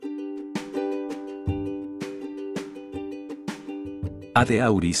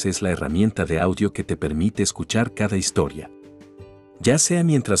Auris es la herramienta de audio que te permite escuchar cada historia. Ya sea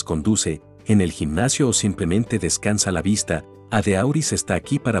mientras conduce, en el gimnasio o simplemente descansa la vista, Auris está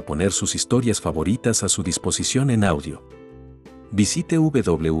aquí para poner sus historias favoritas a su disposición en audio. Visite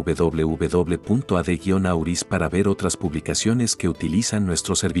www.ad-auris para ver otras publicaciones que utilizan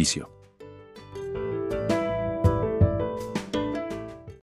nuestro servicio.